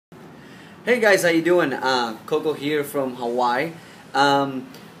Hey guys, how you doing? CoCo here from Hawaii.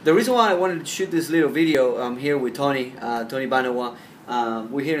 The reason why I wanted to shoot this little video, I'm here with Tony Banawa.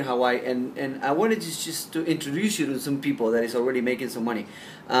 We're here in Hawaii, and I wanted just to introduce you to some people that is already making some money.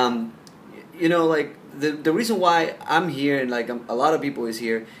 Like the reason why I'm here and like a lot of people is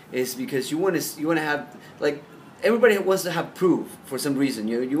here is because you want to have like. Everybody wants to have proof for some reason.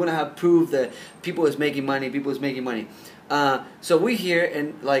 You want to have proof that people is making money. So we're here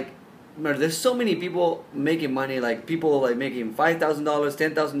and like. There's so many people making money, like people like making $5,000,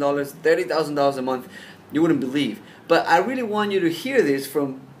 $10,000, $30,000 a month. You wouldn't believe. But I really want you to hear this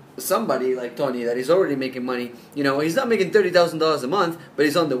from somebody like Tony that is already making money. He's not making $30,000 a month, but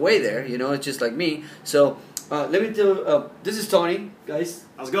he's on the way there. It's just like me. So let me tell. This is Tony, guys.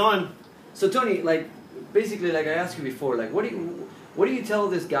 How's it going? So Tony, like basically, like I asked you before, like what do you tell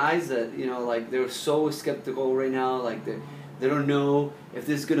these guys that like they're so skeptical right now, like they don't know if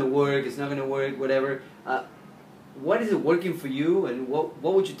this is gonna work, it's not gonna work, whatever. What is it working for you, and what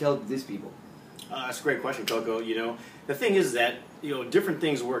would you tell these people? That's a great question, Coco. The thing is that different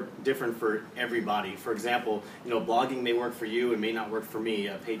things work different for everybody. For example, blogging may work for you and may not work for me.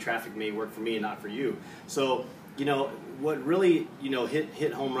 Paid traffic may work for me and not for you. So what really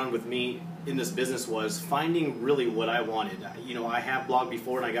hit home run with me in this business was finding really what I wanted. I have blogged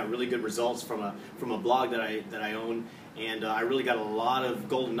before and I got really good results from a blog that I own. And I really got a lot of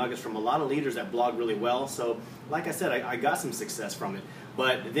golden nuggets from a lot of leaders that blog really well. So, like I said, I got some success from it.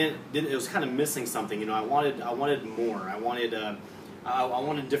 But then it was kind of missing something. I wanted more. I wanted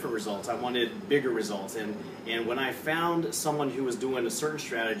different results. I wanted bigger results. And when I found someone who was doing a certain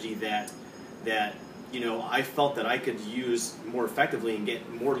strategy that I felt that I could use more effectively and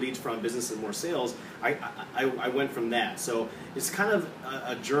get more leads from business and more sales, I went from that. So it's kind of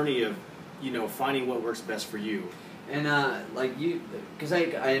a journey of finding what works best for you. And like you, because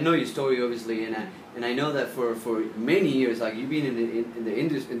I know your story obviously, and I know that for many years, like you've been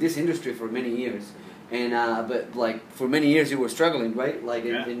in this industry for many years, and but like for many years you were struggling, right? Like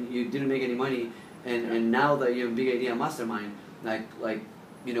and you didn't make any money, and now that you're in Big Idea Mastermind, like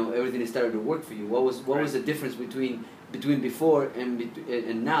everything is started to work for you. What was the difference between before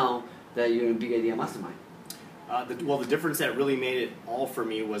and now that you're in Big Idea Mastermind? The difference that really made it all for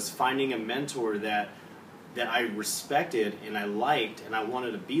me was finding a mentor that I respected and I liked and I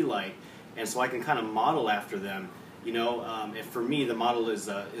wanted to be like, and so I can kind of model after them. And for me, the model is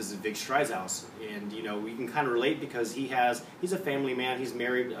Vic Streishaus, and we can kind of relate because he's a family man. He's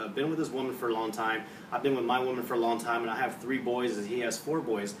married, been with his woman for a long time. I've been with my woman for a long time, and I have 3 boys, and he has 4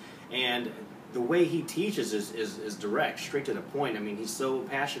 boys. And the way he teaches is direct, straight to the point. I mean, he's so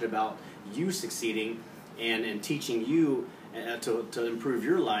passionate about you succeeding and teaching you to improve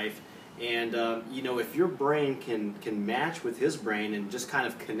your life. And if your brain can match with his brain and just kind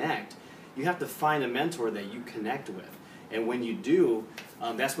of connect, you have to find a mentor that you connect with. And when you do,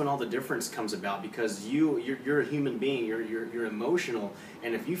 that's when all the difference comes about, because you're a human being, you're emotional,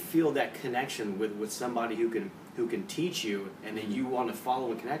 and if you feel that connection with somebody who can teach you and that you want to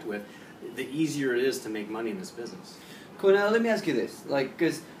follow and connect with, the easier it is to make money in this business. Cool. Now let me ask you this,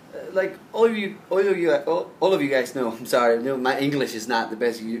 because. Like all of you guys know. I'm sorry, my English is not the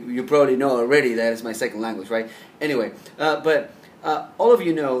best. You probably know already that it's my second language, right? Anyway, but all of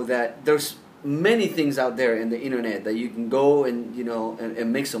you know that there's many things out there in the internet that you can go and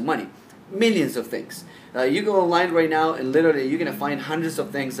and make some money. Millions of things. You go online right now and literally you're gonna find hundreds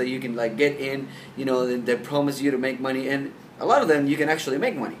of things that you can like get in. That promise you to make money, and a lot of them you can actually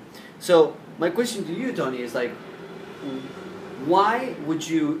make money. So my question to you, Tony, is like, why would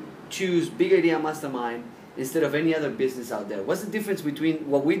you choose Big Idea Mastermind instead of any other business out there? What's the difference between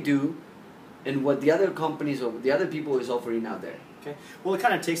what we do and what the other companies or the other people is offering out there? Okay. Well, it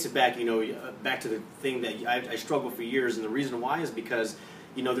kind of takes it back, back to the thing that I struggled for years, and the reason why is because,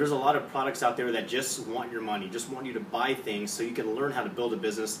 there's a lot of products out there that just want your money, just want you to buy things so you can learn how to build a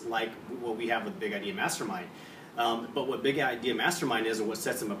business like what we have with Big Idea Mastermind. But what Big Idea Mastermind is, and what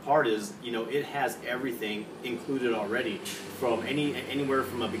sets them apart, is it has everything included already, from anywhere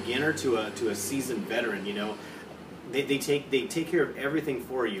from a beginner to a seasoned veteran. They take care of everything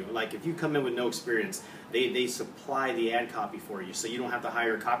for you. Like if you come in with no experience, they supply the ad copy for you, so you don't have to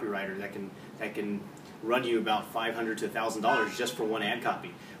hire a copywriter that can run you about $500 to $1,000 just for one ad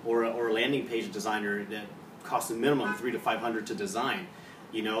copy, or a landing page designer that costs a minimum $300 to $500 to design.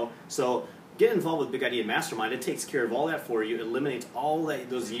 So get involved with Big Idea Mastermind. It takes care of all that for you, eliminates all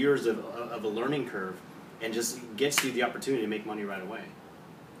those years of a learning curve, and just gets you the opportunity to make money right away.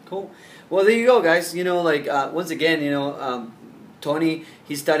 Cool. Well, there you go, guys. Once again, Tony,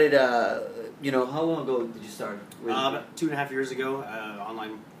 he started, how long ago did you start? About 2.5 years ago,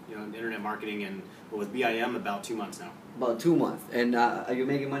 online internet marketing, and with BIM about 2 months now. About 2 months. And are you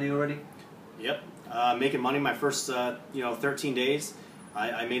making money already? Yep, making money. My first 13 days,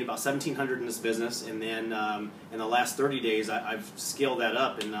 I made about $1,700 in this business, and then in the last 30 days, I've scaled that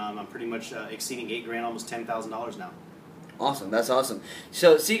up, and I'm pretty much exceeding $8 grand, almost $10,000 now. Awesome, that's awesome.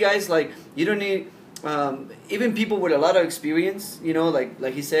 So see, guys, like you don't need even people with a lot of experience.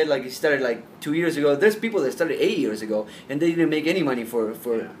 Like he said, like he started like 2 years ago. There's people that started 8 years ago, and they didn't make any money for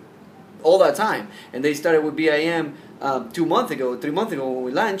all that time, and they started with BIM 2 months ago, 3 months ago when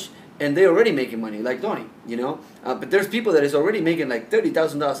we launched. And they're already making money, like Tony, But there's people that is already making like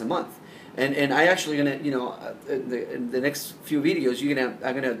 $30,000 a month. And I actually gonna, in the next few videos,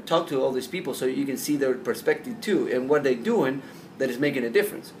 I'm gonna talk to all these people so you can see their perspective too and what they're doing that is making a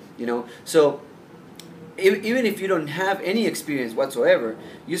difference. So even if you don't have any experience whatsoever,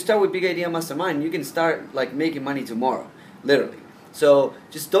 you start with Big Idea Mastermind. You can start like making money tomorrow, literally. So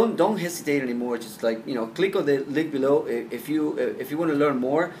just don't hesitate anymore. Just like click on the link below if you want to learn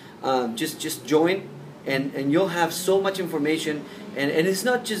more. Just join, and you'll have so much information. And it's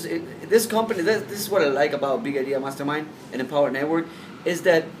not just this company. This is what I like about Big Idea Mastermind and Empower Network is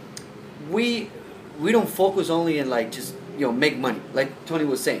that we don't focus only in like just make money, like Tony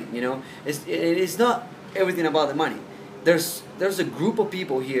was saying. It's not everything about the money. There's a group of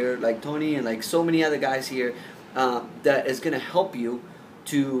people here like Tony and like so many other guys here. That is going to help you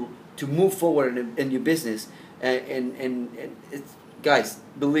to move forward in your business, and it's, guys,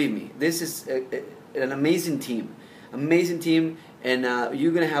 believe me, this is an amazing team, and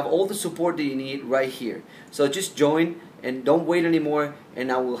you're going to have all the support that you need right here. So just join and don't wait anymore,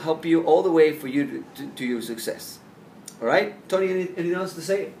 and I will help you all the way for you to your success. All right, Tony, anything else to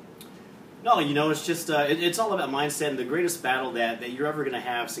say? No, it's just it's all about mindset, and the greatest battle that you're ever going to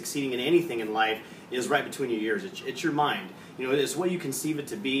have succeeding in anything in life is right between your ears. It's your mind. It's what you conceive it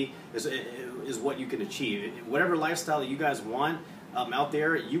to be, is what you can achieve. Whatever lifestyle that you guys want out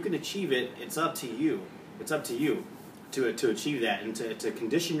there, you can achieve it. It's up to you. It's up to you to achieve that, and to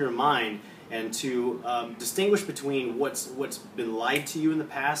condition your mind and to distinguish between what's been lied to you in the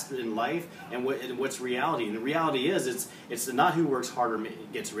past in life and what's reality. And the reality is, it's not who works harder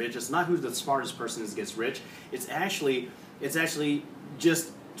gets rich. It's not who the smartest person is gets rich. It's actually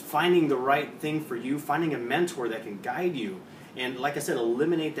just finding the right thing for you, finding a mentor that can guide you, and like I said,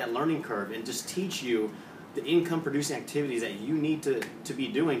 eliminate that learning curve and just teach you the income-producing activities that you need to be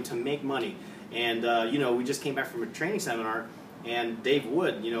doing to make money. And we just came back from a training seminar. And Dave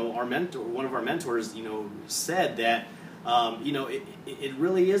Wood, our mentor, one of our mentors, said that, it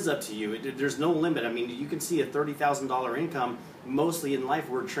really is up to you. There's no limit. I mean, you can see a $30,000 income. Mostly in life,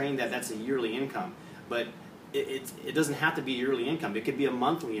 we're trained that that's a yearly income, but it doesn't have to be a yearly income. It could be a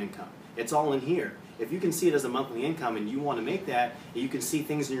monthly income. It's all in here. If you can see it as a monthly income and you want to make that, and you can see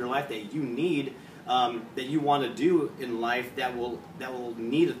things in your life that you need, that you want to do in life that will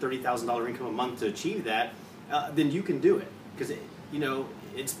need a $30,000 income a month to achieve that, then you can do it. Because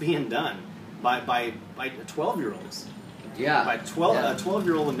it's being done by 12-year-olds. Yeah. By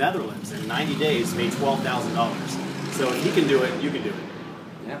 12-year-old in the Netherlands in 90 days made $12,000. So if he can do it, you can do it.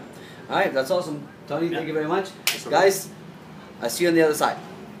 Yeah. All right, that's awesome, Tony. Thank you very much, guys. I'll see you on the other side.